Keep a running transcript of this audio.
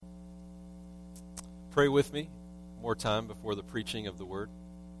pray with me more time before the preaching of the word?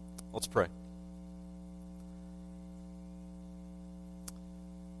 Let's pray.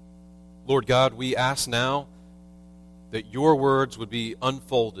 Lord God, we ask now that your words would be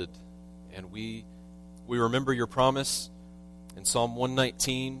unfolded, and we remember your promise in Psalm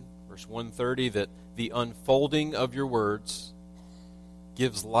 119, verse 130, that the unfolding of your words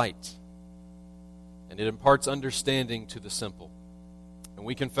gives light, and it imparts understanding to the simple. And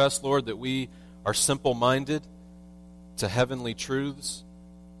we confess, Lord, that we are simple-minded to heavenly truths.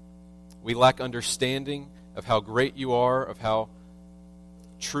 We lack understanding of how great you are, of how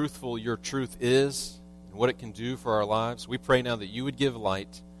truthful your truth is, and what it can do for our lives. We pray now that you would give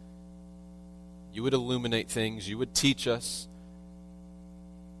light, you would illuminate things, you would teach us,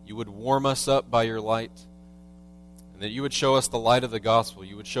 you would warm us up by your light, and that you would show us the light of the gospel.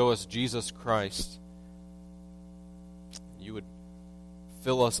 You would show us Jesus Christ. You would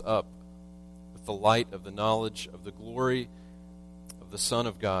fill us up with the light of the knowledge of the glory of the Son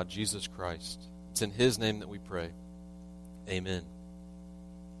of God, Jesus Christ. It's in his name that we pray. Amen.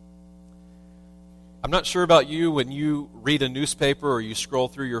 I'm not sure about you when you read a newspaper or you scroll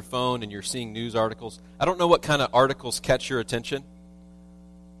through your phone and you're seeing news articles. I don't know what kind of articles catch your attention,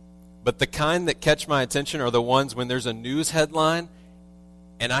 but the kind that catch my attention are the ones when there's a news headline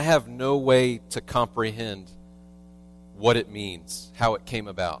and I have no way to comprehend what it means, how it came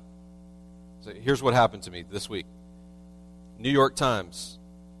about. So here's what happened to me this week. New York Times,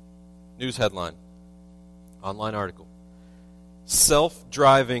 news headline, online article.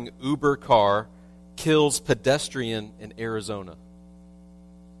 Self-driving Uber car kills pedestrian in Arizona.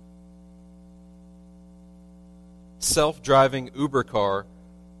 Self-driving Uber car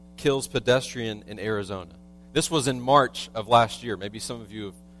kills pedestrian in Arizona. This was in March of last year. Maybe some of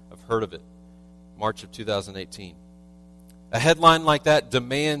you have heard of it. March of 2018. A headline like that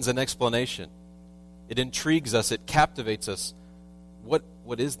demands an explanation. It intrigues us. It captivates us. What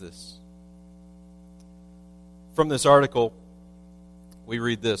is this? From this article, we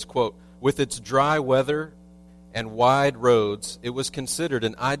read this, quote, "With its dry weather and wide roads, it was considered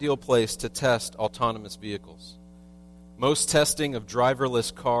an ideal place to test autonomous vehicles. Most testing of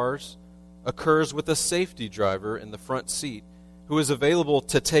driverless cars occurs with a safety driver in the front seat who is available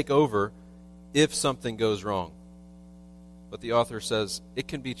to take over if something goes wrong. But the author says it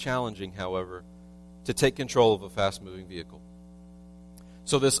can be challenging, however, to take control of a fast-moving vehicle.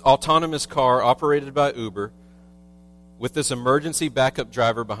 So this autonomous car operated by Uber, with this emergency backup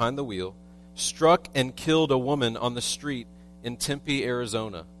driver behind the wheel, struck and killed a woman on the street in Tempe,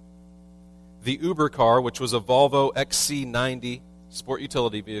 Arizona. The Uber car, which was a Volvo XC90 sport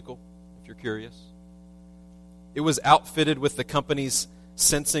utility vehicle, if you're curious, it was outfitted with the company's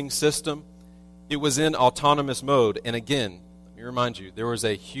sensing system. It was in autonomous mode. And again, let me remind you, there was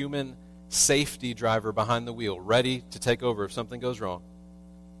a human safety driver behind the wheel, ready to take over if something goes wrong.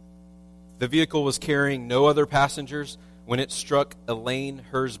 The vehicle was carrying no other passengers when it struck Elaine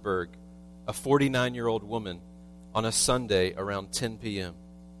Herzberg, a 49-year-old woman, on a Sunday around 10 p.m.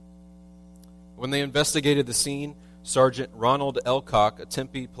 When they investigated the scene, Sergeant Ronald Elcock, a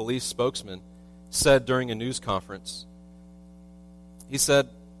Tempe police spokesman, said during a news conference, he said,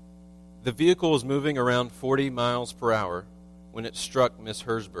 "The vehicle was moving around 40 miles per hour when it struck Miss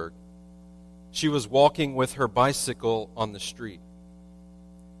Herzberg. She was walking with her bicycle on the street.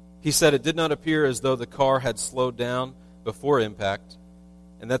 He said it did not appear as though the car had slowed down before impact,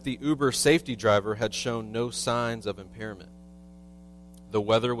 and that the Uber safety driver had shown no signs of impairment. The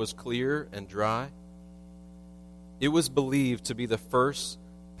weather was clear and dry. It was believed to be the first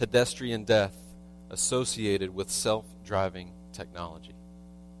pedestrian death associated with self-driving technology."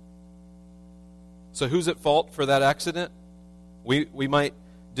 So who's at fault for that accident? We might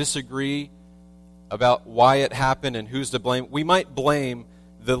disagree about why it happened and who's to blame. We might blame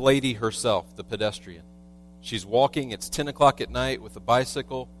the lady herself, the pedestrian. She's walking, it's 10 o'clock at night with a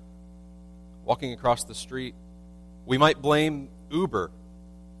bicycle, walking across the street. We might blame Uber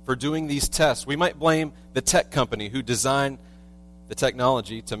for doing these tests. We might blame the tech company who designed the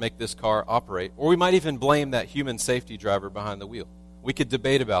technology to make this car operate. Or we might even blame that human safety driver behind the wheel. We could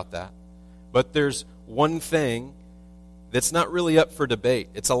debate about that. But there's one thing that's not really up for debate.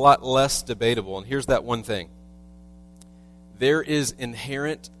 It's a lot less debatable. And here's that one thing. There is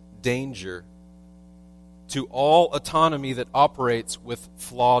inherent danger to all autonomy that operates with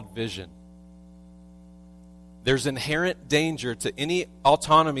flawed vision. There's inherent danger to any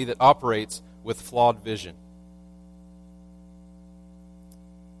autonomy that operates with flawed vision.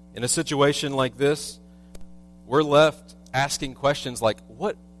 In a situation like this, we're left asking questions like,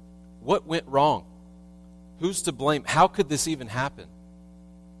 what went wrong? Who's to blame? How could this even happen?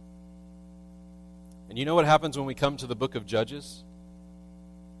 And you know what happens when we come to the book of Judges?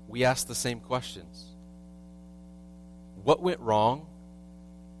 We ask the same questions. What went wrong?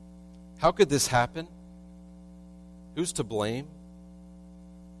 How could this happen? Who's to blame?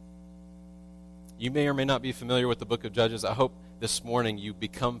 You may or may not be familiar with the book of Judges. I hope this morning you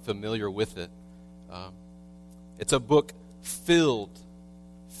become familiar with it. It's a book filled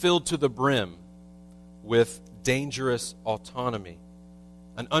to the brim with dangerous autonomy,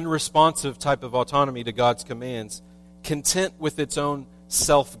 an unresponsive type of autonomy to God's commands, content with its own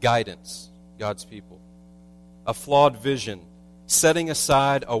self-guidance, God's people, a flawed vision, setting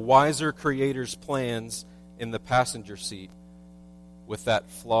aside a wiser Creator's plans in the passenger seat with that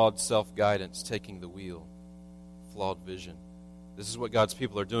flawed self-guidance taking the wheel, flawed vision. This is what God's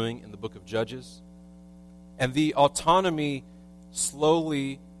people are doing in the book of Judges. And the autonomy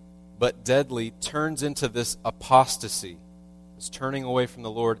slowly but deadly turns into this apostasy, this turning away from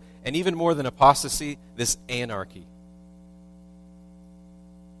the Lord, and even more than apostasy, this anarchy.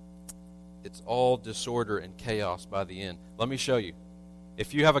 It's all disorder and chaos by the end. Let me show you.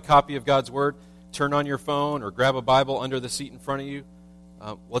 If you have a copy of God's Word, turn on your phone or grab a Bible under the seat in front of you.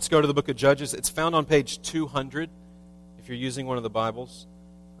 Let's go to the book of Judges. It's found on page 200 if you're using one of the Bibles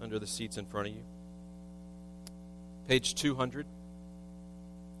under the seats in front of you. Page 200.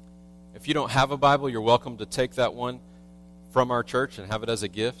 If you don't have a Bible, you're welcome to take that one from our church and have it as a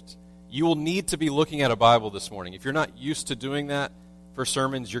gift. You will need to be looking at a Bible this morning. If you're not used to doing that for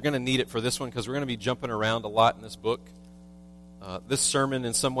sermons, you're going to need it for this one because we're going to be jumping around a lot in this book. This sermon,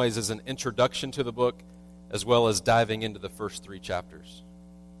 in some ways, is an introduction to the book as well as diving into the first 3 chapters.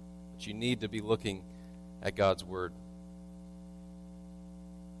 But you need to be looking at God's Word.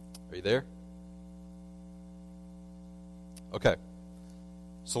 Are you there? Okay.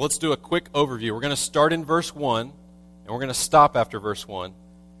 So let's do a quick overview. We're going to start in verse 1, and we're going to stop after verse 1.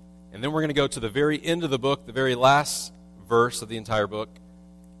 And then we're going to go to the very end of the book, the very last verse of the entire book.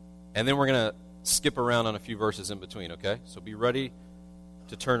 And then we're going to skip around on a few verses in between, okay? So be ready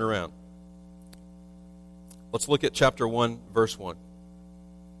to turn around. Let's look at chapter 1, verse 1.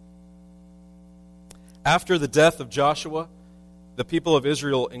 After the death of Joshua, the people of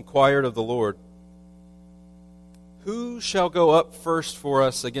Israel inquired of the Lord, "Who shall go up first for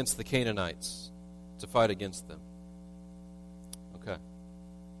us against the Canaanites to fight against them?" Okay.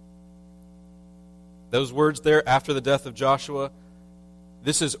 Those words there, after the death of Joshua,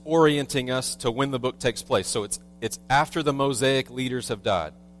 this is orienting us to when the book takes place. So it's after the Mosaic leaders have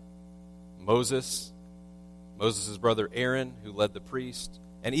died. Moses' brother Aaron, who led the priest,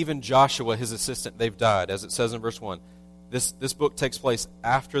 and even Joshua, his assistant, they've died, as it says in verse 1. This book takes place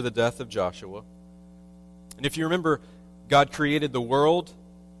after the death of Joshua. And if you remember, God created the world,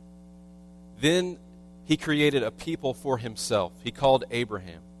 then He created a people for Himself. He called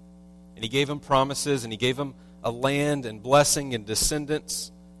Abraham. And He gave him promises, and He gave him a land and blessing and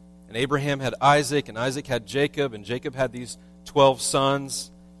descendants. And Abraham had Isaac, and Isaac had Jacob, and Jacob had these 12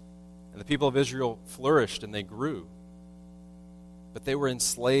 sons. And the people of Israel flourished and they grew. But they were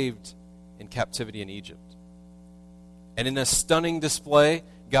enslaved in captivity in Egypt. And in a stunning display,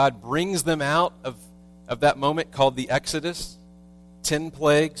 God brings them out of that moment called the Exodus. 10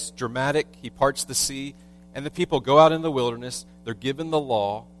 plagues, dramatic. He parts the sea. And the people go out in the wilderness. They're given the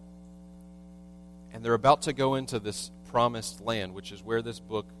law. And they're about to go into this promised land, which is where this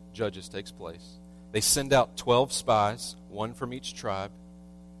book, Judges, takes place. They send out 12 spies, one from each tribe.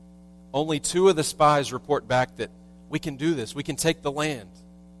 Only 2 of the spies report back that we can do this. We can take the land.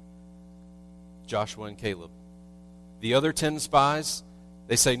 Joshua and Caleb. The other 10 spies,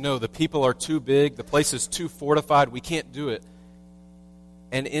 they say, no, the people are too big. The place is too fortified. We can't do it.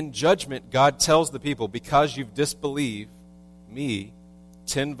 And in judgment, God tells the people, because you've disbelieved me,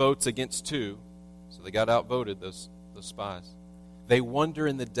 10 votes against 2. So they got outvoted, those spies. They wander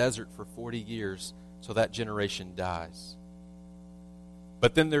in the desert for 40 years till that generation dies.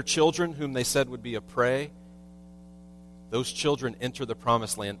 But then their children, whom they said would be a prey, those children enter the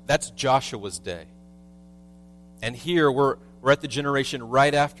promised land. That's Joshua's day. And here we're at the generation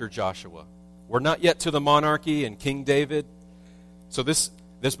right after Joshua. We're not yet to the monarchy and King David. So this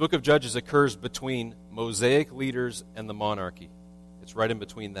book of Judges occurs between Mosaic leaders and the monarchy. It's right in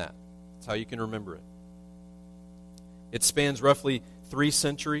between that. That's how you can remember it. It spans roughly 3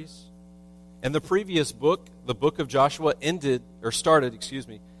 centuries. And the previous book, the book of Joshua, started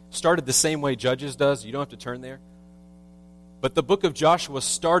the same way Judges does. You don't have to turn there. But the book of Joshua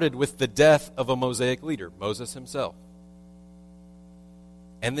started with the death of a Mosaic leader, Moses himself.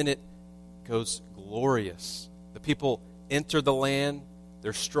 And then it goes glorious. The people enter the land.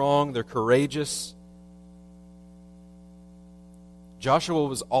 They're strong. They're courageous. Joshua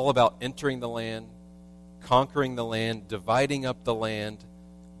was all about entering the land, conquering the land, dividing up the land,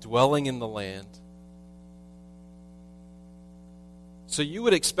 dwelling in the land. So you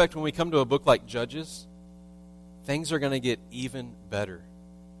would expect when we come to a book like Judges, things are going to get even better.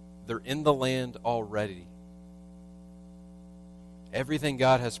 They're in the land already. Everything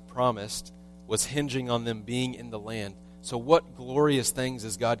God has promised was hinging on them being in the land. So what glorious things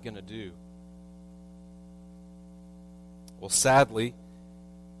is God going to do? Well, sadly,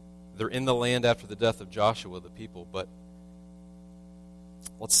 they're in the land after the death of Joshua, the people. But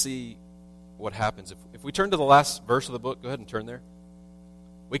let's see what happens. If we turn to the last verse of the book, go ahead and turn there.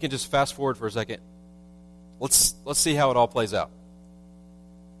 We can just fast forward for a second. Let's see how it all plays out.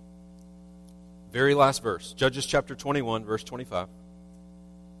 Very last verse, Judges chapter 21, verse 25.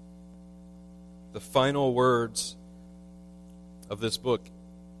 The final words of this book,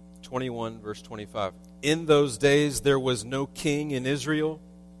 21, verse 25. In those days there was no king in Israel.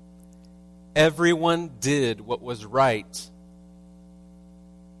 Everyone did what was right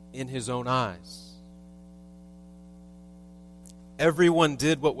in his own eyes. Everyone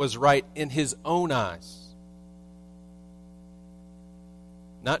did what was right in his own eyes.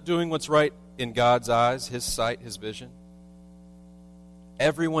 Not doing what's right in God's eyes, his sight, his vision.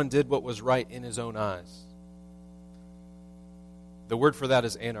 Everyone did what was right in his own eyes. The word for that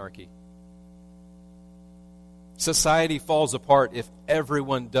is anarchy. Society falls apart if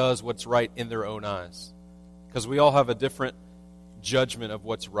everyone does what's right in their own eyes. Because we all have a different judgment of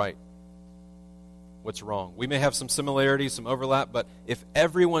what's right, what's wrong. We may have some similarities, some overlap, but if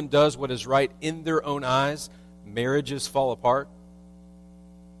everyone does what is right in their own eyes, marriages fall apart.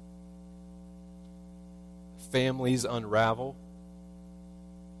 Families unravel.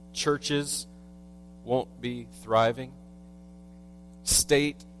 Churches won't be thriving.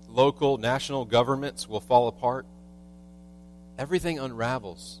 State, local, national governments will fall apart. Everything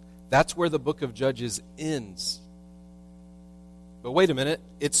unravels. That's where the book of Judges ends. But wait a minute,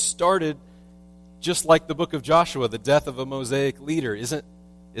 it started just like the book of Joshua, the death of a Mosaic leader. Isn't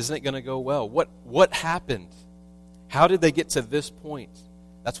it going to go well? What happened? How did they get to this point?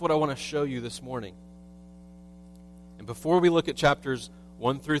 That's what I want to show you this morning. And before we look at chapters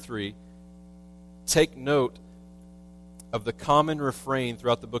 1 through 3, take note of the common refrain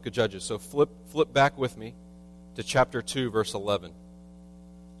throughout the book of Judges. So flip back with me to chapter 2, verse 11.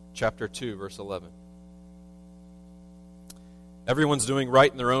 Chapter 2, verse 11. Everyone's doing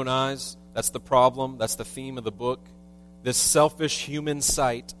right in their own eyes. That's the problem. That's the theme of the book. This selfish human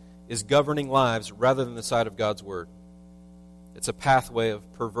sight is governing lives rather than the sight of God's word. It's a pathway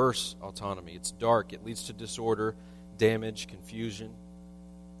of perverse autonomy. It's dark. It leads to disorder, damage, confusion.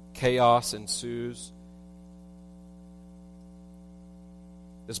 Chaos ensues.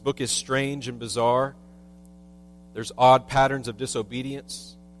 This book is strange and bizarre. There's odd patterns of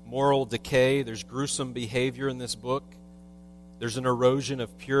disobedience, moral decay. There's gruesome behavior in this book. There's an erosion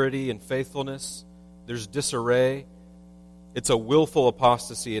of purity and faithfulness. There's disarray. It's a willful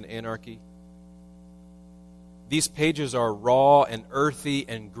apostasy and anarchy. These pages are raw and earthy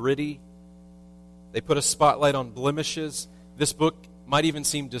and gritty. They put a spotlight on blemishes. This book might even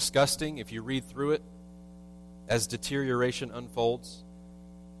seem disgusting if you read through it as deterioration unfolds.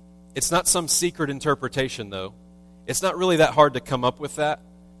 It's not some secret interpretation, though. It's not really that hard to come up with that.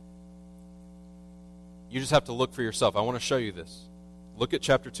 You just have to look for yourself. I want to show you this. Look at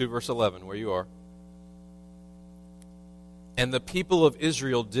chapter 2, verse 11, where you are. And the people of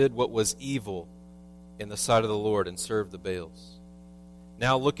Israel did what was evil in the sight of the Lord and served the Baals.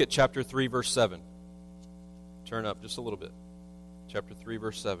 Now look at chapter 3, verse 7. Turn up just a little bit. Chapter 3,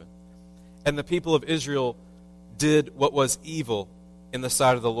 verse 7. And the people of Israel did what was evil in the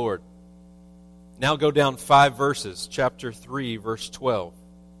sight of the Lord. Now go down 5 verses. Chapter 3, verse 12.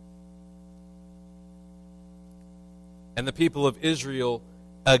 And the people of Israel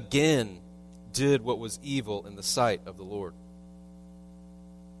again did what was evil in the sight of the Lord.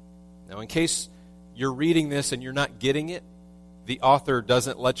 Now, in case you're reading this and you're not getting it, the author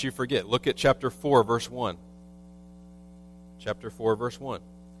doesn't let you forget. Look at chapter 4, verse 1. Chapter 4, verse 1.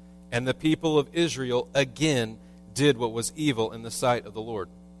 And the people of Israel again did what was evil in the sight of the Lord.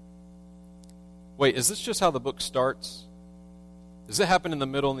 Wait, is this just how the book starts? Does it happen in the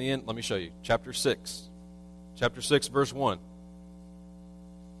middle and the end? Let me show you. Chapter 6. Chapter 6, verse 1.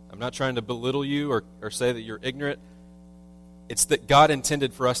 I'm not trying to belittle you or say that you're ignorant. It's that God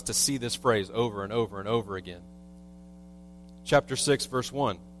intended for us to see this phrase over and over and over again. Chapter 6, verse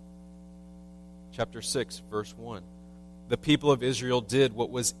 1. Chapter 6, verse 1. The people of Israel did what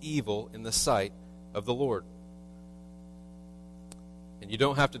was evil in the sight of the Lord. And you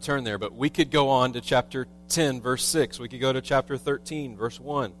don't have to turn there, but we could go on to chapter 10, verse 6. We could go to chapter 13, verse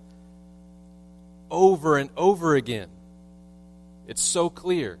 1. over and over again. It's so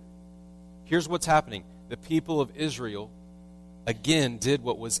clear. Here's what's happening. The people of Israel, again, did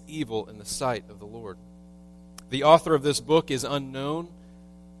what was evil in the sight of the Lord. The author of this book is unknown,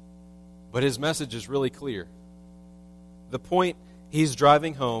 but his message is really clear. The point he's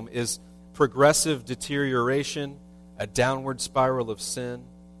driving home is progressive deterioration, a downward spiral of sin.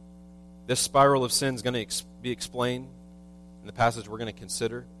 This spiral of sin is going to be explained in the passage we're going to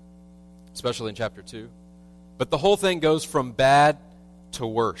consider, especially in chapter 2. But the whole thing goes from bad to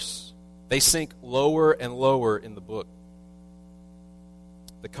worse. They sink lower and lower in the book.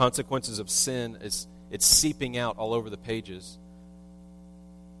 The consequences of sin it's seeping out all over the pages.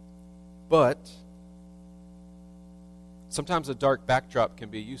 But sometimes a dark backdrop can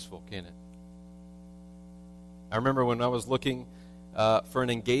be useful, can't it? I remember when I was looking for an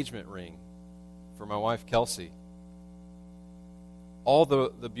engagement ring for my wife, Kelsey. All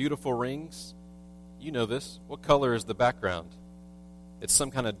the beautiful rings, you know this. What color is the background? It's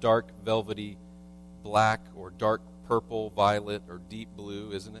some kind of dark, velvety black or dark purple, violet, or deep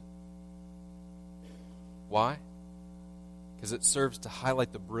blue, isn't it? Why? Because it serves to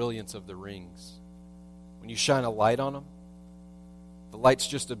highlight the brilliance of the rings. When you shine a light on them, the light's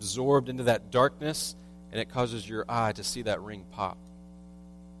just absorbed into that darkness, and it causes your eye to see that ring pop.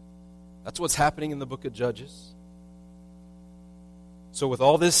 That's what's happening in the book of Judges. So with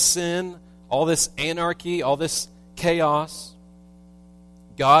all this sin, all this anarchy, all this chaos,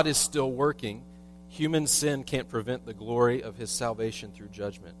 God is still working. Human sin can't prevent the glory of his salvation through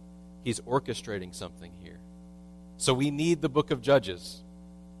judgment. He's orchestrating something here. So we need the book of Judges.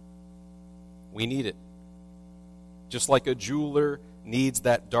 We need it. Just like a jeweler needs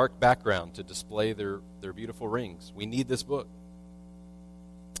that dark background to display their beautiful rings. We need this book.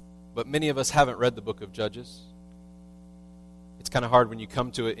 But many of us haven't read the book of Judges. It's kind of hard when you come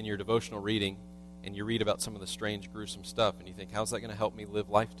to it in your devotional reading and you read about some of the strange, gruesome stuff, and you think, how's that going to help me live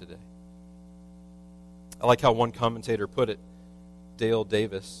life today? I like how one commentator put it, Dale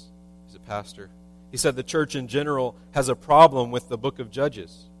Davis, he's a pastor. He said the church in general has a problem with the book of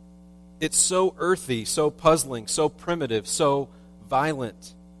Judges. It's so earthy, so puzzling, so primitive, so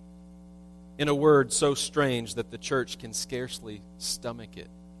violent. In a word, so strange that the church can scarcely stomach it.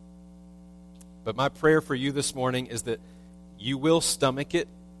 But my prayer for you this morning is that you will stomach it.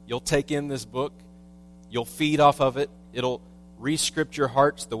 You'll take in this book. You'll feed off of it. It'll re-script your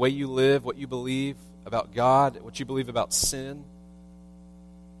hearts, the way you live, what you believe about God, what you believe about sin.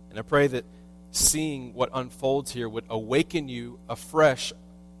 And I pray that seeing what unfolds here would awaken you afresh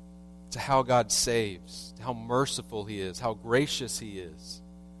to how God saves, to how merciful he is, how gracious he is.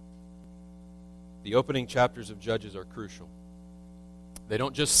 The opening chapters of Judges are crucial. They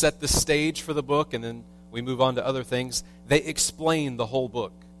don't just set the stage for the book and then we move on to other things. They explain the whole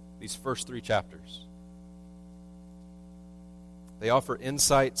book, these first 3 chapters. They offer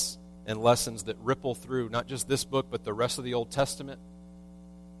insights and lessons that ripple through not just this book, but the rest of the Old Testament.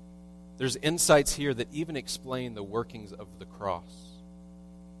 There's insights here that even explain the workings of the cross.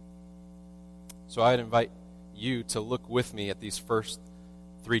 So I'd invite you to look with me at these first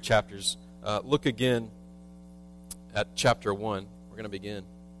 3 chapters. Look again at chapter 1. We're going to begin.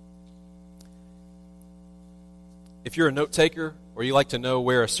 If you're a note taker or you like to know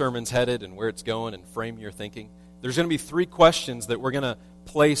where a sermon's headed and where it's going and frame your thinking, there's going to be 3 questions that we're going to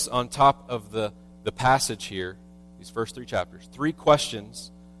place on top of the passage here, these first 3 chapters. 3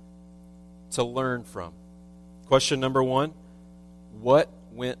 questions to learn from. Question number 1, what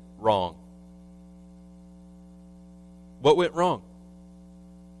went wrong? What went wrong?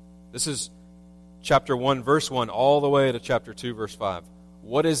 This is chapter 1, verse 1, all the way to chapter 2, verse 5.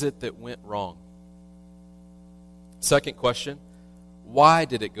 What is it that went wrong? Second question, why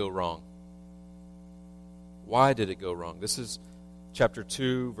did it go wrong? Why did it go wrong? This is chapter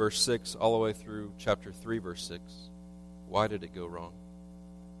 2, verse 6, all the way through chapter 3, verse 6. Why did it go wrong?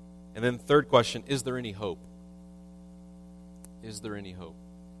 And then third question, is there any hope? Is there any hope?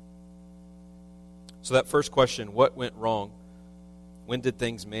 So that first question, what went wrong? When did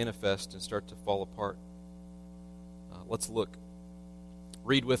things manifest and start to fall apart? Let's look.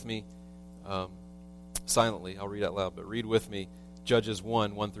 Read with me silently. I'll read out loud, but read with me Judges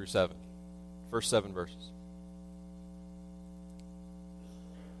 1, 1 through 7. First 7 verses.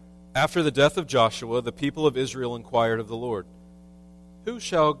 After the death of Joshua, the people of Israel inquired of the Lord, who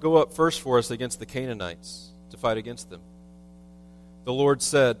shall go up first for us against the Canaanites to fight against them? The Lord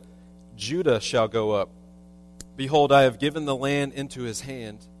said, Judah shall go up. Behold, I have given the land into his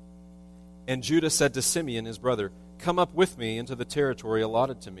hand. And Judah said to Simeon, his brother, come up with me into the territory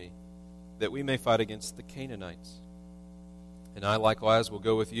allotted to me, that we may fight against the Canaanites. and I likewise will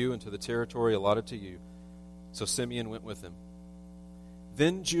go with you into the territory allotted to you." So Simeon went with him.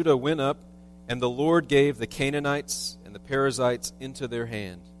 Then Judah went up, and the Lord gave the Canaanites and the Perizzites into their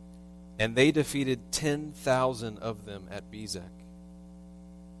hand, and they defeated 10,000 of them at Bezek.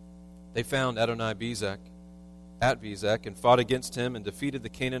 They found Adoni-Bezek at Bezek and fought against him and defeated the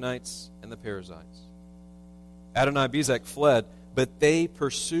Canaanites and the Perizzites. Adoni-Bezek fled, but they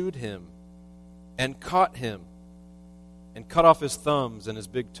pursued him and caught him and cut off his thumbs and his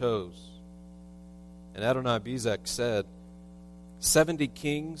big toes. And Adoni-Bezek said, 70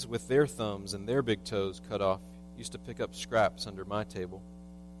 kings with their thumbs and their big toes cut off used to pick up scraps under my table.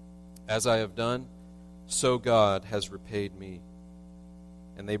 As I have done, so God has repaid me."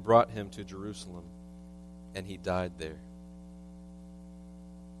 And they brought him to Jerusalem, and he died there.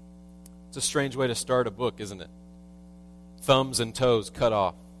 It's a strange way to start a book, isn't it? Thumbs and toes cut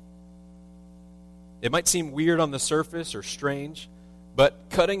off. It might seem weird on the surface or strange, but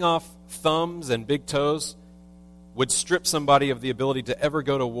cutting off thumbs and big toes would strip somebody of the ability to ever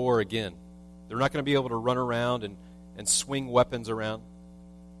go to war again. They're not going to be able to run around and swing weapons around.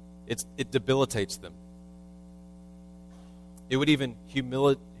 It debilitates them. It would even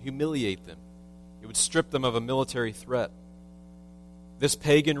humiliate them. It would strip them of a military threat. This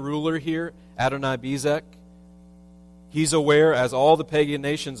pagan ruler here, Adoni-Bezek, he's aware, as all the pagan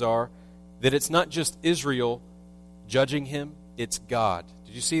nations are, that it's not just Israel judging him, it's God.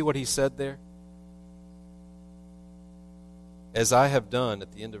 Did you see what he said there? As I have done,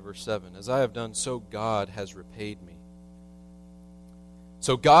 at the end of verse 7, as I have done, so God has repaid me.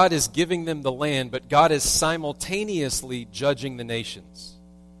 So God is giving them the land, but God is simultaneously judging the nations.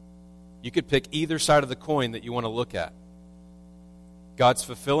 You could pick either side of the coin that you want to look at. God's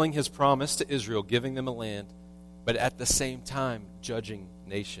fulfilling his promise to Israel, giving them a land, but at the same time judging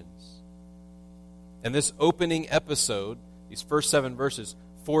nations. And this opening episode, these first 7 verses,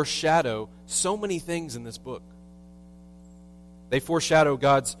 foreshadow so many things in this book. They foreshadow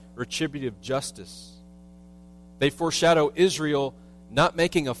God's retributive justice. They foreshadow Israel not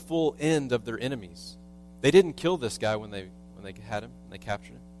making a full end of their enemies. They didn't kill this guy when they had him, when they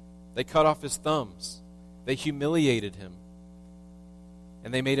captured him. They cut off his thumbs. They humiliated him.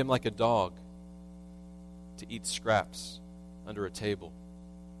 And they made him like a dog to eat scraps under a table.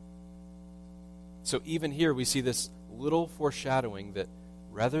 So even here we see this little foreshadowing that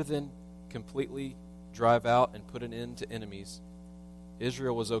rather than completely drive out and put an end to enemies,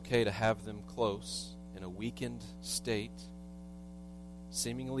 Israel was okay to have them close in a weakened state,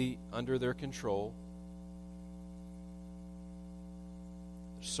 seemingly under their control.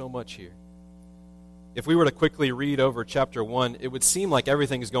 There's so much here. If we were to quickly read over chapter 1, it would seem like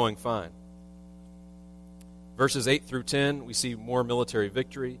everything is going fine. Verses 8 through 10, we see more military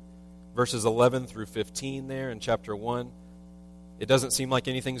victory. Verses 11 through 15 there in chapter 1, it doesn't seem like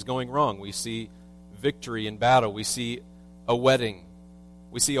anything's going wrong. We see victory in battle. We see a wedding.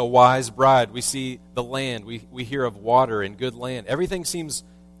 We see a wise bride. We see the land. We hear of water and good land. Everything seems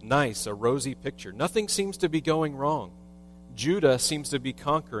nice, a rosy picture. Nothing seems to be going wrong. Judah seems to be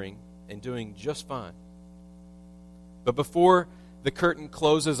conquering and doing just fine. But before the curtain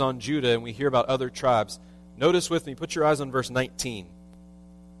closes on Judah and we hear about other tribes, notice with me, put your eyes on verse 19.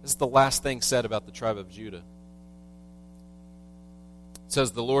 This is the last thing said about the tribe of Judah. It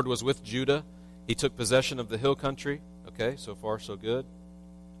says, "The Lord was with Judah. He took possession of the hill country." Okay, so far so good.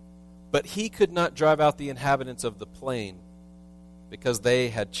 "But he could not drive out the inhabitants of the plain because they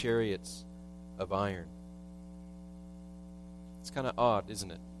had chariots of iron." It's kind of odd, isn't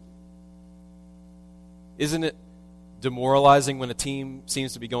it? Isn't it demoralizing when a team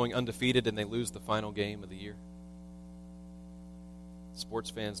seems to be going undefeated and they lose the final game of the year? Sports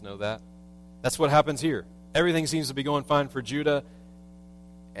fans know that. That's what happens here. Everything seems to be going fine for Judah,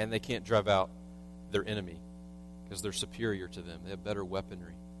 and they can't drive out their enemy because they're superior to them. They have better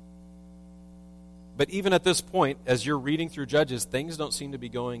weaponry. But even at this point, as you're reading through Judges, things don't seem to be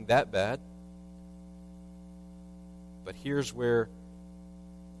going that bad. But here's where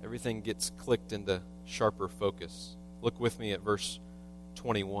everything gets clicked into sharper focus. Look with me at verse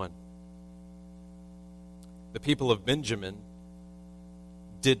 21. "The people of Benjamin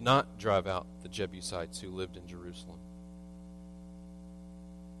did not drive out the Jebusites who lived in Jerusalem."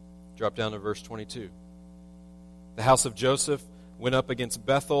 Drop down to verse 22. "The house of Joseph went up against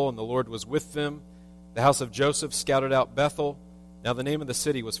Bethel, and the Lord was with them. The house of Joseph scouted out Bethel. Now the name of the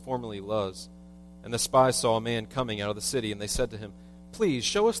city was formerly Luz. And the spies saw a man coming out of the city, and they said to him, 'Please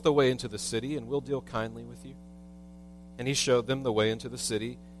show us the way into the city, and we'll deal kindly with you.' And he showed them the way into the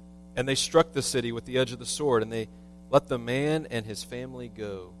city, and they struck the city with the edge of the sword, and they let the man and his family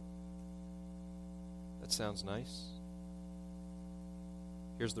go." That sounds nice.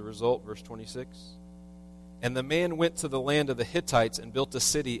 Here's the result, verse 26. And the man went to the land of the Hittites and built a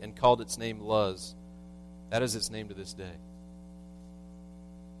city and called its name Luz. That is its name to this day.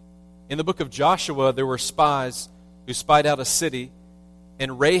 In the book of Joshua, there were spies who spied out a city,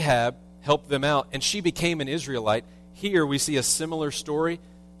 and Rahab helped them out, and she became an Israelite. Here we see a similar story.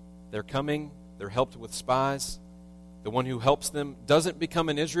 They're coming, they're helped with spies. The one who helps them doesn't become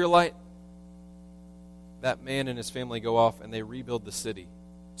an Israelite. That man and his family go off and they rebuild the city.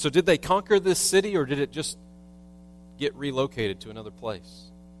 So did they conquer this city, or did it just get relocated to another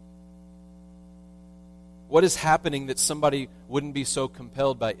place? What is happening that somebody wouldn't be so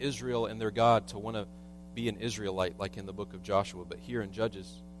compelled by Israel and their God to want to be an Israelite like in the book of Joshua, but here in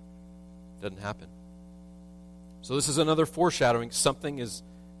Judges, it doesn't happen. So this is another foreshadowing. Something is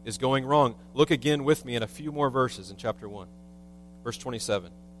going wrong. Look again with me in a few more verses in chapter 1. Verse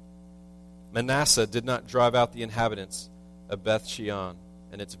 27. Manasseh did not drive out the inhabitants of Beth Shean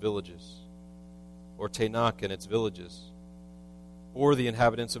and its villages, or Tanakh and its villages, or the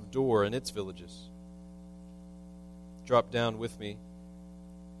inhabitants of Dor and its villages. Drop down with me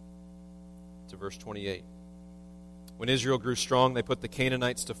to verse 28. When Israel grew strong, they put the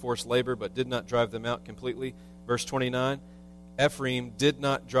Canaanites to forced labor, but did not drive them out completely. Verse 29, Ephraim did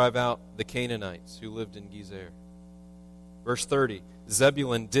not drive out the Canaanites who lived in Gezer. Verse 30,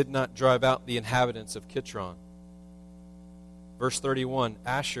 Zebulun did not drive out the inhabitants of Kitron. Verse 31,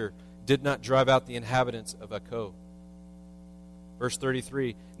 Asher did not drive out the inhabitants of Akko. Verse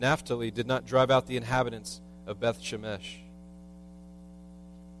 33, Naphtali did not drive out the inhabitants of Beth Shemesh.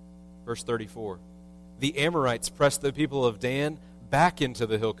 Verse 34, the Amorites pressed the people of Dan back into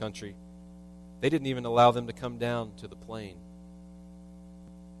the hill country. They didn't even allow them to come down to the plain.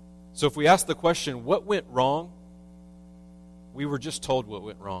 So if we ask the question, what went wrong? We were just told what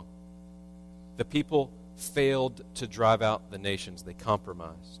went wrong. The people failed to drive out the nations. They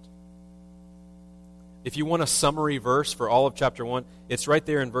compromised. If you want a summary verse for all of chapter 1, it's right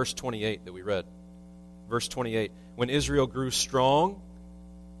there in verse 28 that we read. Verse 28, when Israel grew strong,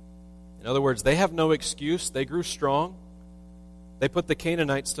 in other words, they have no excuse. They grew strong. They put the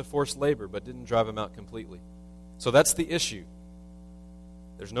Canaanites to forced labor, but didn't drive them out completely. So that's the issue.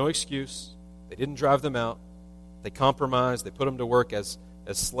 There's no excuse. They didn't drive them out. They compromised. They put them to work as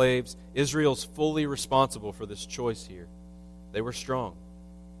slaves. Israel's fully responsible for this choice here. They were strong.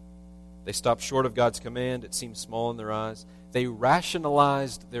 They stopped short of God's command. It seemed small in their eyes. They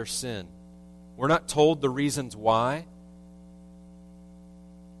rationalized their sin. We're not told the reasons why,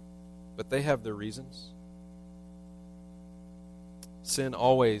 but they have their reasons. Sin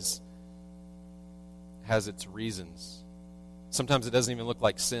always has its reasons. Sometimes it doesn't even look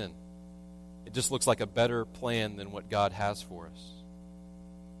like sin. It just looks like a better plan than what God has for us.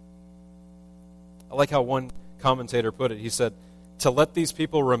 I like how one commentator put it. He said, to let these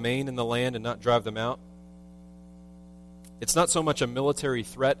people remain in the land and not drive them out, it's not so much a military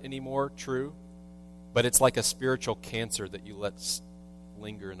threat anymore, true, but it's like a spiritual cancer that you let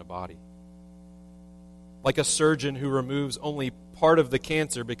linger in a body. Like a surgeon who removes only part of the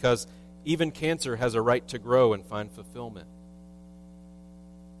cancer because even cancer has a right to grow and find fulfillment.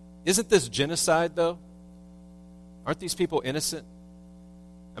 Isn't this genocide, though? Aren't these people innocent?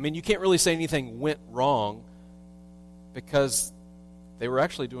 I mean, you can't really say anything went wrong because they were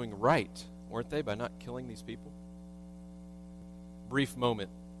actually doing right, weren't they, by not killing these people? Brief moment,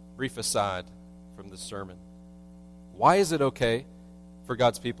 brief aside from this sermon. Why is it okay for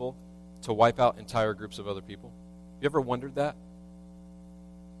God's people to wipe out entire groups of other people? You ever wondered that?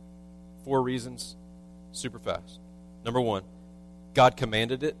 4 reasons, super fast. Number 1, God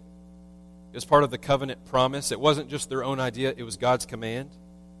commanded it. It was part of the covenant promise. It wasn't just their own idea, it was God's command.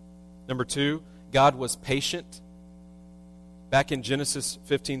 Number 2, God was patient. Back in Genesis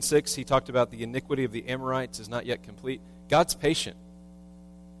 15:6, he talked about the iniquity of the Amorites is not yet complete. God's patient.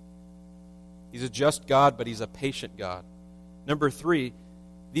 He's a just God, but he's a patient God. Number 3,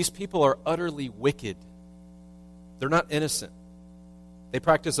 these people are utterly wicked. They're not innocent. They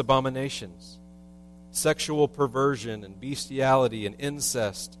practice abominations, sexual perversion and bestiality and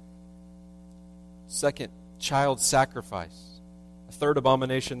incest. 2nd, child sacrifice. A 3rd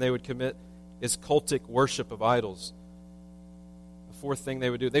abomination they would commit is cultic worship of idols. The 4th thing they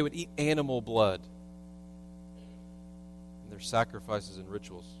would do, they would eat animal blood in their sacrifices and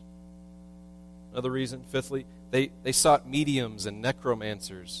rituals. Another reason, 5thly, they sought mediums and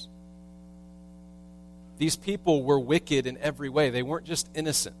necromancers. These people were wicked in every way. They weren't just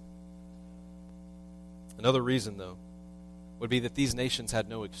innocent. Another reason, though, would be that these nations had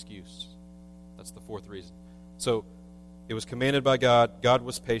no excuse. That's the 4th reason. So, it was commanded by God. God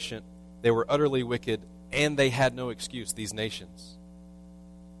was patient. They were utterly wicked, and they had no excuse, these nations.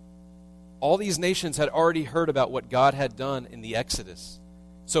 All these nations had already heard about what God had done in the Exodus.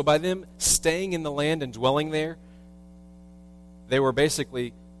 So by them staying in the land and dwelling there, they were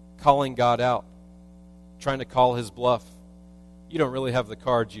basically calling God out, trying to call his bluff. You don't really have the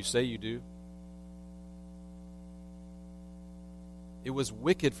cards you say you do. It was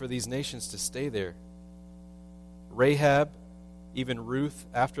wicked for these nations to stay there. Rahab, even Ruth,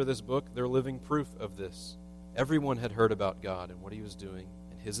 after this book, they're living proof of this. Everyone had heard about God and what he was doing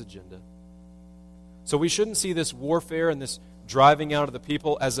and his agenda. So we shouldn't see this warfare and this driving out of the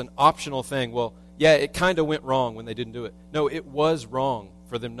people as an optional thing. Well, yeah, it kind of went wrong when they didn't do it. No, it was wrong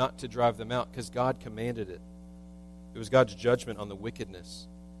for them not to drive them out because God commanded it. It was God's judgment on the wickedness.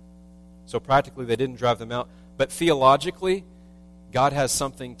 So practically they didn't drive them out. But theologically, God has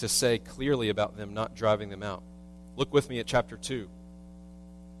something to say clearly about them not driving them out. Look with me at chapter 2.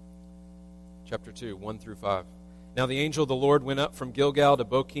 Chapter 2, 1 through 5. Now the angel of the Lord went up from Gilgal to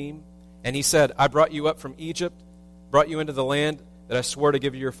Bochim, and he said, I brought you up from Egypt, brought you into the land that I swore to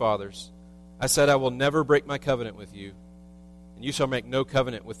give to your fathers. I said, I will never break my covenant with you, and you shall make no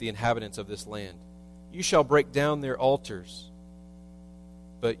covenant with the inhabitants of this land. You shall break down their altars,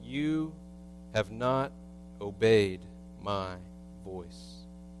 but you have not obeyed my voice.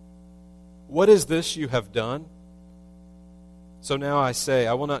 What is this you have done? So now I say,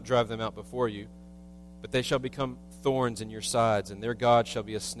 I will not drive them out before you, but they shall become thorns in your sides, and their God shall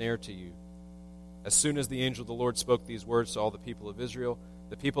be a snare to you. As soon as the angel of the Lord spoke these words to all the people of Israel,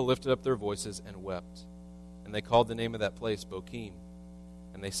 the people lifted up their voices and wept. And they called the name of that place Bochim,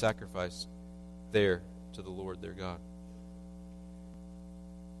 and they sacrificed there to the Lord their God.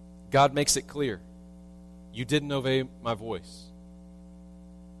 God makes it clear, you didn't obey my voice.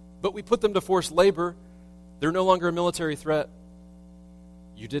 But we put them to forced labor. They're no longer a military threat.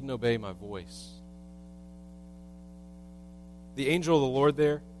 You didn't obey my voice. The angel of the Lord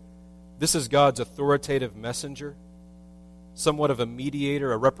there, this is God's authoritative messenger, somewhat of a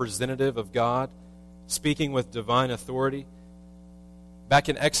mediator, a representative of God, speaking with divine authority. Back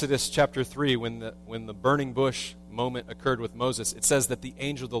in Exodus chapter 3, when the burning bush moment occurred with Moses, it says that the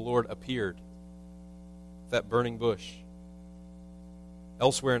angel of the Lord appeared, that burning bush.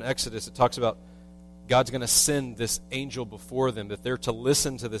 Elsewhere in Exodus, it talks about God's going to send this angel before them, that they're to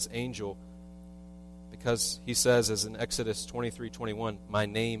listen to this angel because he says, as in Exodus 23:21, my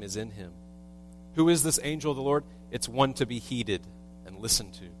name is in him. Who is this angel of the Lord? It's one to be heeded and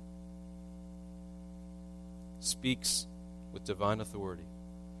listened to. Speaks with divine authority.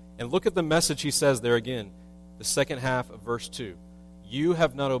 And look at the message he says there again, the second half of verse 2. You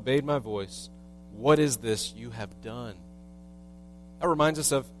have not obeyed my voice. What is this you have done? That reminds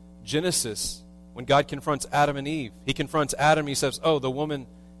us of Genesis, when God confronts Adam and Eve. He confronts Adam, he says, oh, the woman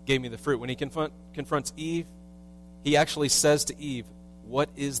gave me the fruit. When he confronts Eve, he actually says to Eve, what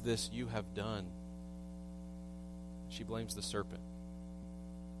is this you have done? She blames the serpent.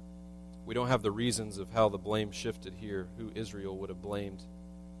 We don't have the reasons of how the blame shifted here, who Israel would have blamed.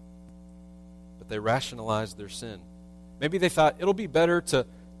 But they rationalized their sin. Maybe they thought, it'll be better to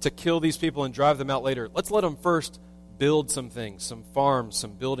kill these people and drive them out later. Let's let them first build some things, some farms,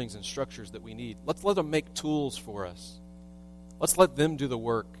 some buildings and structures that we need. Let's let them make tools for us. Let's let them do the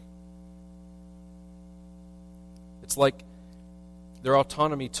work. It's like their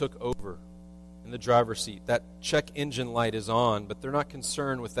autonomy took over in the driver's seat. That check engine light is on, but they're not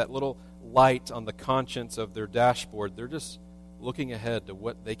concerned with that little light on the conscience of their dashboard. They're just looking ahead to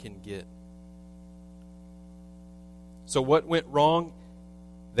what they can get. So what went wrong?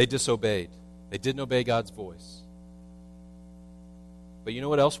 They disobeyed. They didn't obey God's voice. But you know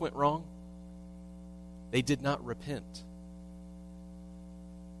what else went wrong? They did not repent.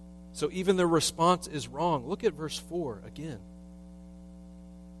 So even their response is wrong. Look at verse 4 again.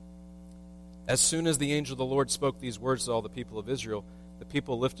 As soon as the angel of the Lord spoke these words to all the people of Israel, the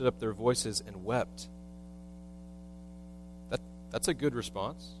people lifted up their voices and wept. That's a good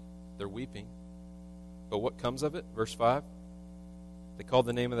response. They're weeping. But what comes of it? Verse 5. They called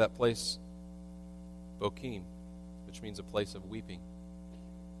the name of that place Bochim, which means a place of weeping.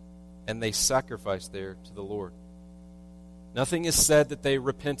 And they sacrificed there to the Lord. Nothing is said that they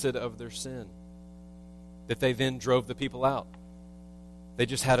repented of their sin, that they then drove the people out. They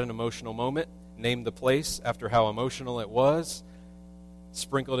just had an emotional moment, named the place after how emotional it was,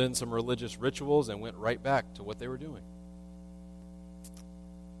 sprinkled in some religious rituals, and went right back to what they were doing.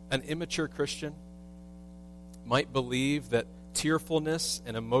 An immature Christian might believe that tearfulness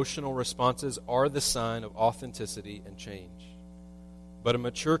and emotional responses are the sign of authenticity and change. But a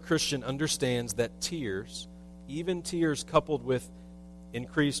mature Christian understands that tears, even tears coupled with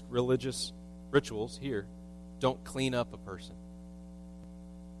increased religious rituals here, don't clean up a person.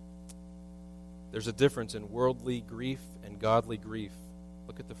 There's a difference in worldly grief and godly grief.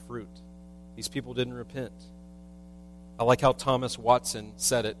 Look at the fruit. These people didn't repent. I like how Thomas Watson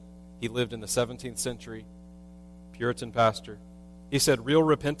said it. He lived in the 17th century, Puritan pastor. He said, real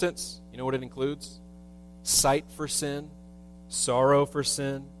repentance, you know what it includes? Sight for sin, sorrow for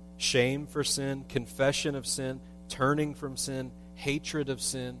sin, shame for sin, confession of sin, turning from sin, hatred of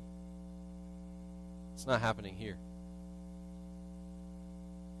sin. It's not happening here.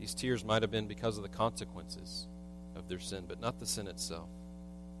 These tears might have been because of the consequences of their sin, but not the sin itself.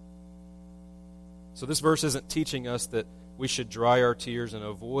 So this verse isn't teaching us that we should dry our tears and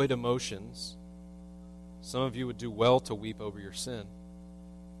avoid emotions. Some of you would do well to weep over your sin.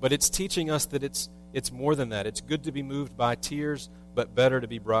 But it's teaching us that it's more than that. It's good to be moved by tears, but better to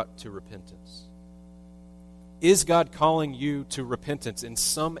be brought to repentance. Is God calling you to repentance in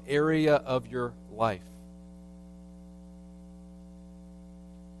some area of your life?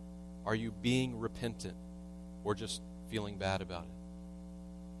 Are you being repentant or just feeling bad about it?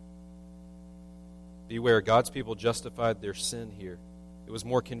 Beware, God's people justified their sin here. It was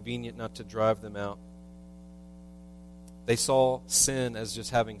more convenient not to drive them out. They saw sin as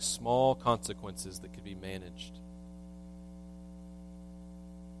just having small consequences that could be managed.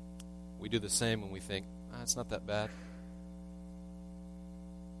 We do the same when we think, it's not that bad.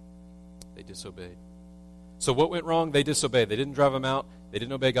 They disobeyed. So what went wrong? They disobeyed. They didn't drive them out. They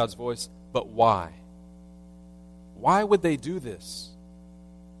didn't obey God's voice. But why? Why would they do this?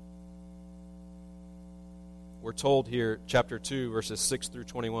 We're told here, chapter 2, verses 6 through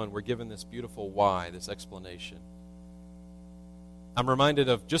 21, we're given this beautiful why, this explanation. I'm reminded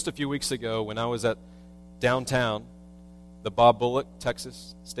of just a few weeks ago when I was at downtown, the Bob Bullock,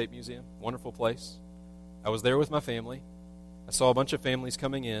 Texas State Museum. Wonderful place. I was there with my family. I saw a bunch of families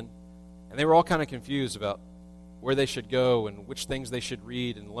coming in, and they were all kind of confused about where they should go and which things they should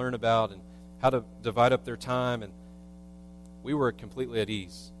read and learn about and how to divide up their time. And we were completely at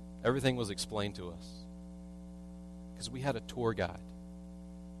ease. Everything was explained to us because we had a tour guide.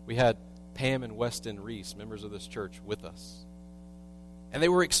 We had Pam and Weston Reese, members of this church, with us. And they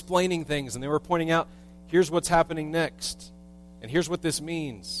were explaining things, and they were pointing out, here's what's happening next, and here's what this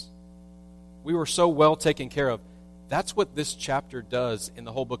means. We were so well taken care of. That's what this chapter does in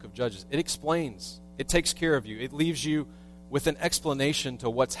the whole book of Judges. It explains. It takes care of you. It leaves you with an explanation to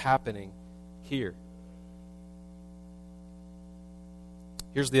what's happening here.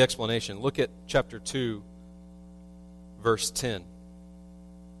 Here's the explanation. Look at chapter 2, verse 10.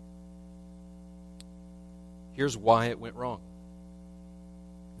 Here's why it went wrong.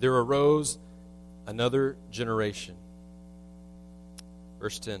 There arose another generation.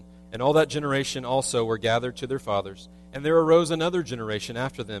 Verse 10. And all that generation also were gathered to their fathers. And there arose another generation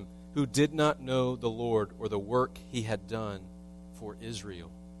after them who did not know the Lord or the work he had done for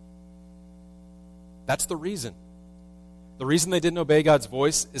Israel. That's the reason. The reason they didn't obey God's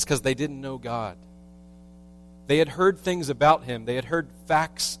voice is because they didn't know God. They had heard things about him. They had heard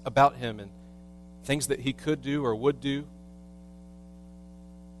facts about him and things that he could do or would do.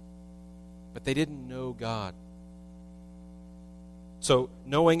 But they didn't know God. So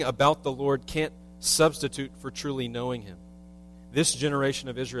knowing about the Lord can't substitute for truly knowing him. This generation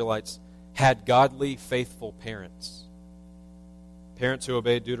of Israelites had godly, faithful parents. Parents who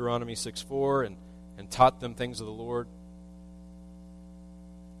obeyed Deuteronomy 6:4 and taught them things of the Lord.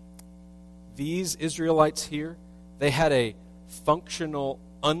 These Israelites here, they had a functional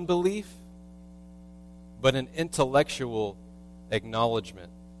unbelief, but an intellectual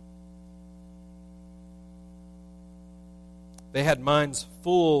acknowledgement. They had minds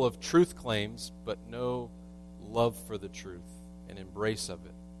full of truth claims, but no love for the truth and embrace of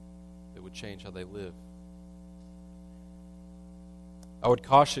it that would change how they live. I would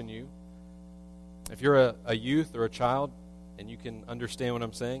caution you, if you're a youth or a child and you can understand what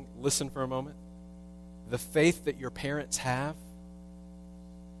I'm saying, listen for a moment. The faith that your parents have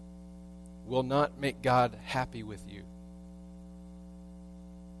will not make God happy with you.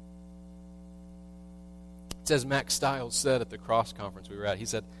 It's as Max Stiles said at the Cross Conference we were at. He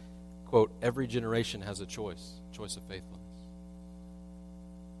said, quote, every generation has a choice of faithfulness.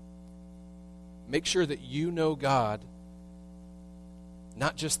 Make sure that you know God,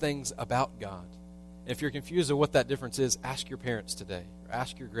 not just things about God. And if you're confused of what that difference is, ask your parents today, or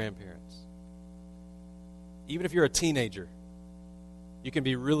ask your grandparents. Even if you're a teenager, you can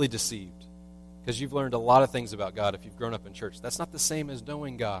be really deceived because you've learned a lot of things about God if you've grown up in church. That's not the same as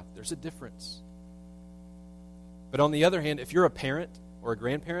knowing God. There's a difference. But on the other hand, if you're a parent or a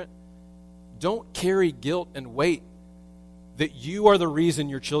grandparent, don't carry guilt and weight that you are the reason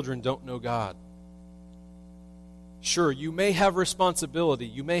your children don't know God. Sure, you may have responsibility.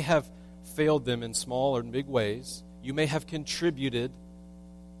 You may have failed them in small or big ways. You may have contributed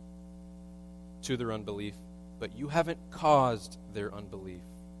to their unbelief, but you haven't caused their unbelief.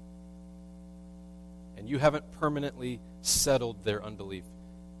 And you haven't permanently settled their unbelief.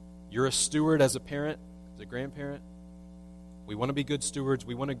 You're a steward as a parent, as a grandparent. We want to be good stewards.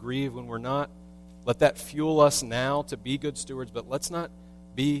 We want to grieve when we're not. Let that fuel us now to be good stewards, but let's not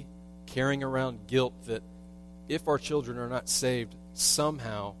be carrying around guilt that if our children are not saved,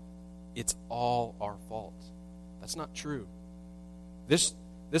 somehow it's all our fault. That's not true. This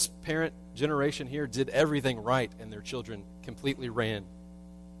parent generation here did everything right, and their children completely ran.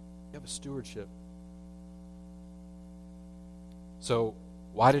 You have a stewardship. So,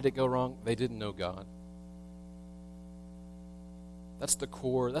 why did it go wrong? They didn't know God. That's the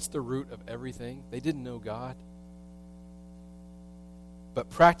core, that's the root of everything. They didn't know God. But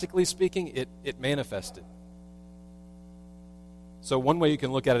practically speaking, it manifested. So one way you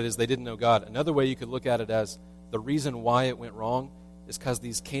can look at it is they didn't know God. Another way you could look at it as the reason why it went wrong is because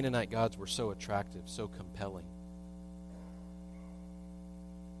these Canaanite gods were so attractive, so compelling.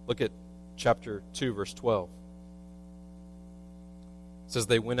 Look at chapter 2, verse 12. It says,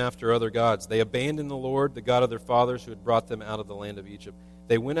 they went after other gods. They abandoned the Lord, the God of their fathers, who had brought them out of the land of Egypt.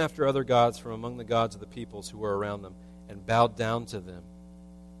 They went after other gods from among the gods of the peoples who were around them and bowed down to them.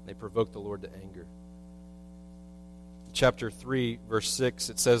 They provoked the Lord to anger. Chapter 3, verse 6,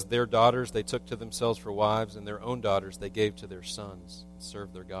 it says, their daughters they took to themselves for wives, and their own daughters they gave to their sons and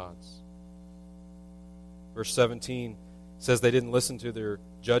served their gods. Verse 17 says they didn't listen to their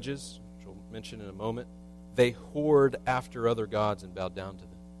judges, which we'll mention in a moment. They whored after other gods and bowed down to them.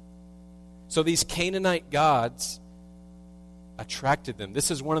 So these Canaanite gods attracted them.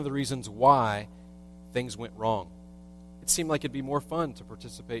 This is one of the reasons why things went wrong. It seemed like it'd be more fun to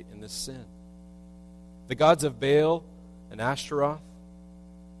participate in this sin. The gods of Baal and Ashtaroth,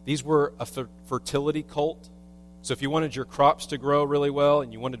 these were a fertility cult. So if you wanted your crops to grow really well,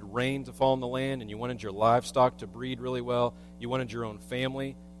 and you wanted rain to fall on the land, and you wanted your livestock to breed really well, you wanted your own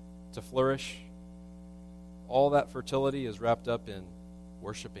family to flourish, all that fertility is wrapped up in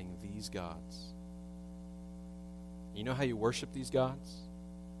worshiping these gods. You know how you worship these gods?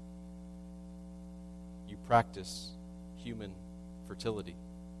 You practice human fertility,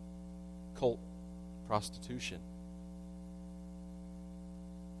 cult prostitution.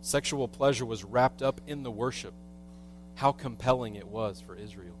 Sexual pleasure was wrapped up in the worship. How compelling it was for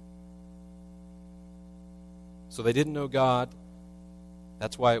Israel. So they didn't know God.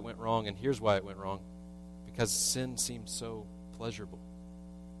 That's why it went wrong, and here's why it went wrong. Because sin seemed so pleasurable.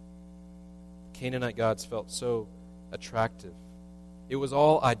 Canaanite gods felt so attractive. It was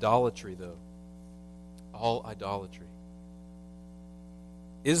all idolatry, though. All idolatry.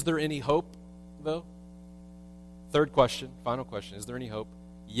 Is there any hope, though? Third question, final question. Is there any hope?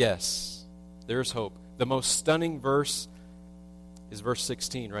 Yes, there's hope. The most stunning verse is verse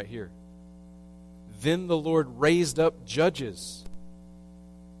 16 right here. Then the Lord raised up judges.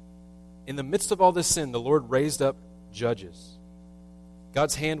 In the midst of all this sin, the Lord raised up judges.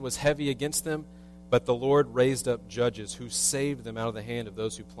 God's hand was heavy against them, but the Lord raised up judges who saved them out of the hand of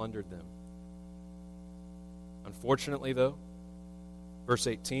those who plundered them. Unfortunately, though, verse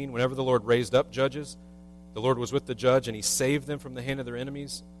 18, whenever the Lord raised up judges, the Lord was with the judge, and he saved them from the hand of their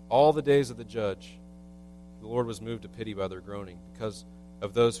enemies. All the days of the judge, the Lord was moved to pity by their groaning because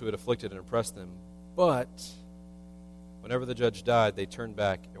of those who had afflicted and oppressed them. But whenever the judge died, they turned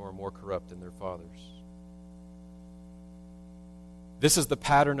back and were more corrupt than their fathers. This is the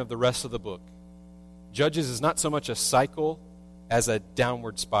pattern of the rest of the book. Judges is not so much a cycle as a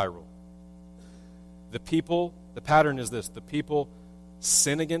downward spiral. The pattern is this. The people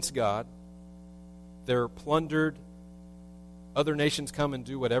sin against God. They're plundered. Other nations come and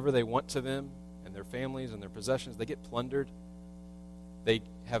do whatever they want to them and their families and their possessions. They get plundered. They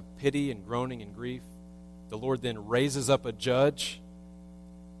have pity and groaning and grief. The Lord then raises up a judge.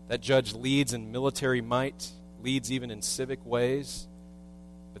 That judge leads in military might, leads even in civic ways.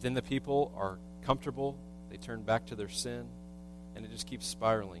 But then the people are comfortable. They turn back to their sin. And it just keeps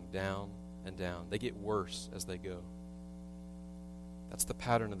spiraling down and down. They get worse as they go. That's the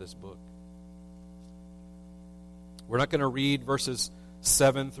pattern of this book. We're not going to read verses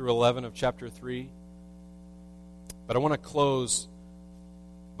 7 through 11 of chapter 3. But I want to close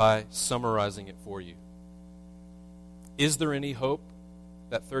by summarizing it for you. Is there any hope?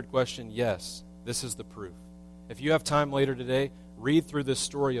 That third question, yes. This is the proof. If you have time later today, read through this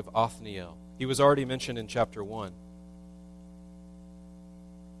story of Othniel. He was already mentioned in chapter 1.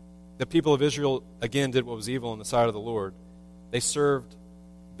 The people of Israel, again, did what was evil in the sight of the Lord. They served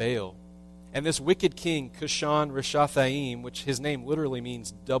Baal. And this wicked king, Cushan Rishathaim, which his name literally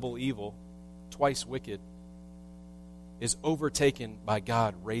means double evil, twice wicked, is overtaken by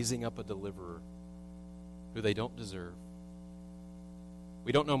God raising up a deliverer who they don't deserve.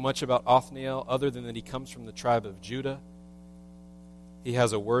 We don't know much about Othniel other than that he comes from the tribe of Judah. He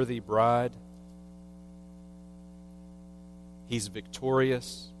has a worthy bride. He's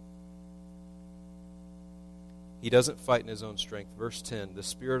victorious. He doesn't fight in his own strength. Verse 10, the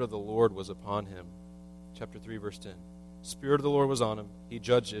Spirit of the Lord was upon him. Chapter 3, verse 10. Spirit of the Lord was on him. He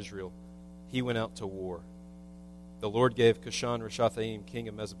judged Israel. He went out to war. The Lord gave Cushan Rishathaim, king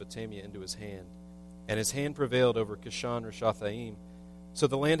of Mesopotamia, into his hand. And his hand prevailed over Cushan Rishathaim. So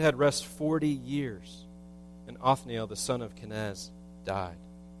the land had rest 40 years. And Othniel, the son of Kenaz, died.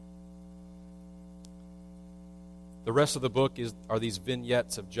 The rest of the book are these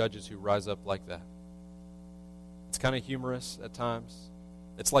vignettes of judges who rise up like that. It's kind of humorous at times.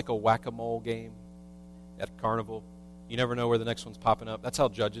 It's like a whack-a-mole game at a carnival. You never know where the next one's popping up. That's how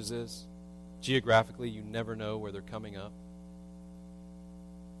Judges is. Geographically, you never know where they're coming up.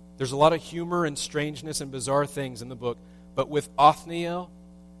 There's a lot of humor and strangeness and bizarre things in the book, but with Othniel,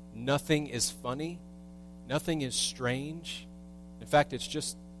 nothing is funny. Nothing is strange. In fact, it's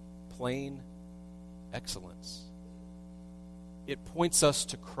just plain excellence. It points us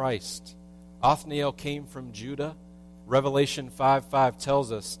to Christ. Othniel came from Judah. Revelation 5:5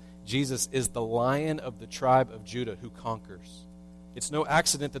 tells us Jesus is the Lion of the tribe of Judah who conquers. It's no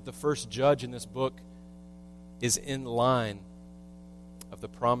accident that the first judge in this book is in line of the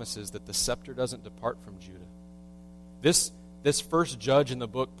promises that the scepter doesn't depart from Judah. This first judge in the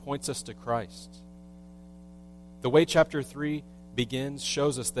book points us to Christ. The way chapter 3 begins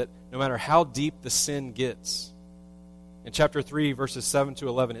shows us that no matter how deep the sin gets, in chapter 3, verses 7 to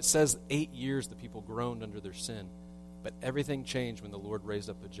 11, it says 8 years the people groaned under their sin. But everything changed when the Lord raised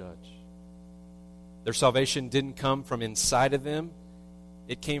up a judge. Their salvation didn't come from inside of them.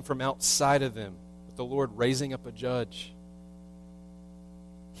 It came from outside of them, with the Lord raising up a judge.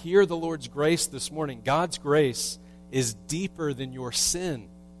 Hear the Lord's grace this morning. God's grace is deeper than your sin.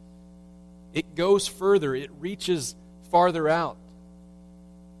 It goes further. It reaches farther out.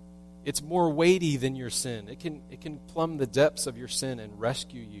 It's more weighty than your sin. It can plumb the depths of your sin and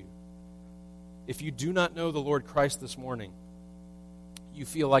rescue you. If you do not know the Lord Christ this morning, you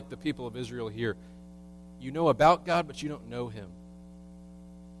feel like the people of Israel here. You know about God, but you don't know Him.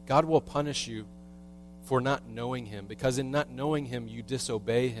 God will punish you for not knowing Him, because in not knowing Him, you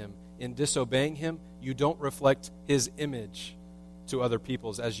disobey Him. In disobeying Him, you don't reflect His image to other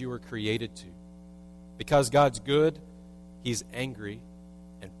peoples as you were created to. Because God's good, He's angry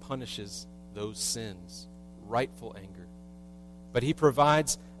and punishes those sins, rightful anger. But He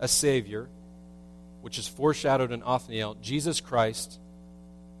provides a Savior, which is foreshadowed in Othniel, Jesus Christ,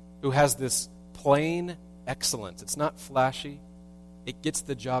 who has this plain excellence. It's not flashy. It gets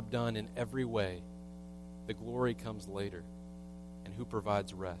the job done in every way. The glory comes later. And who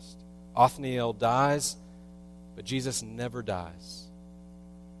provides rest. Othniel dies, but Jesus never dies.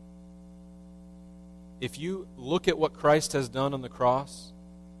 If you look at what Christ has done on the cross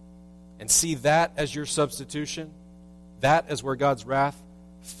and see that as your substitution, that as where God's wrath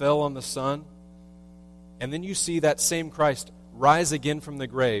fell on the Son, and then you see that same Christ rise again from the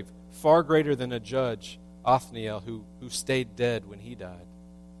grave, far greater than a judge, Othniel, who stayed dead when he died.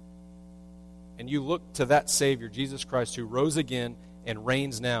 And you look to that Savior, Jesus Christ, who rose again and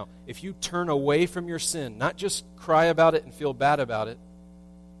reigns now. If you turn away from your sin, not just cry about it and feel bad about it,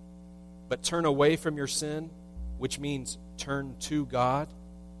 but turn away from your sin, which means turn to God,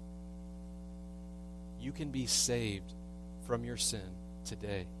 you can be saved from your sin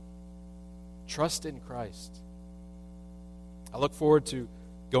today. Trust in Christ. I look forward to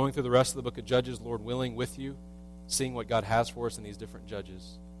going through the rest of the book of Judges, Lord willing, with you, seeing what God has for us in these different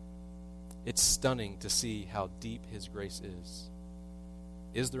judges. It's stunning to see how deep His grace is.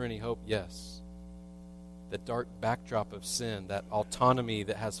 Is there any hope? Yes. The dark backdrop of sin, that autonomy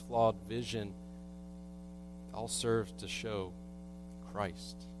that has flawed vision, all serve to show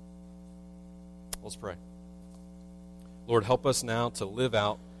Christ. Let's pray. Lord, help us now to live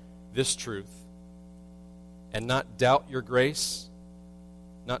out this truth and not doubt your grace,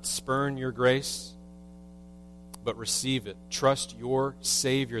 not spurn your grace, but receive it. Trust your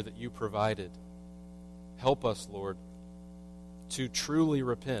Savior that you provided. Help us, Lord, to truly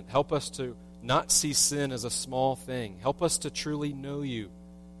repent. Help us to not see sin as a small thing. Help us to truly know you.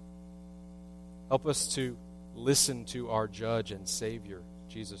 Help us to listen to our Judge and Savior,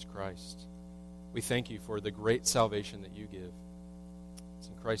 Jesus Christ. We thank you for the great salvation that you give. It's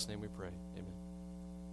in Christ's name we pray. Amen.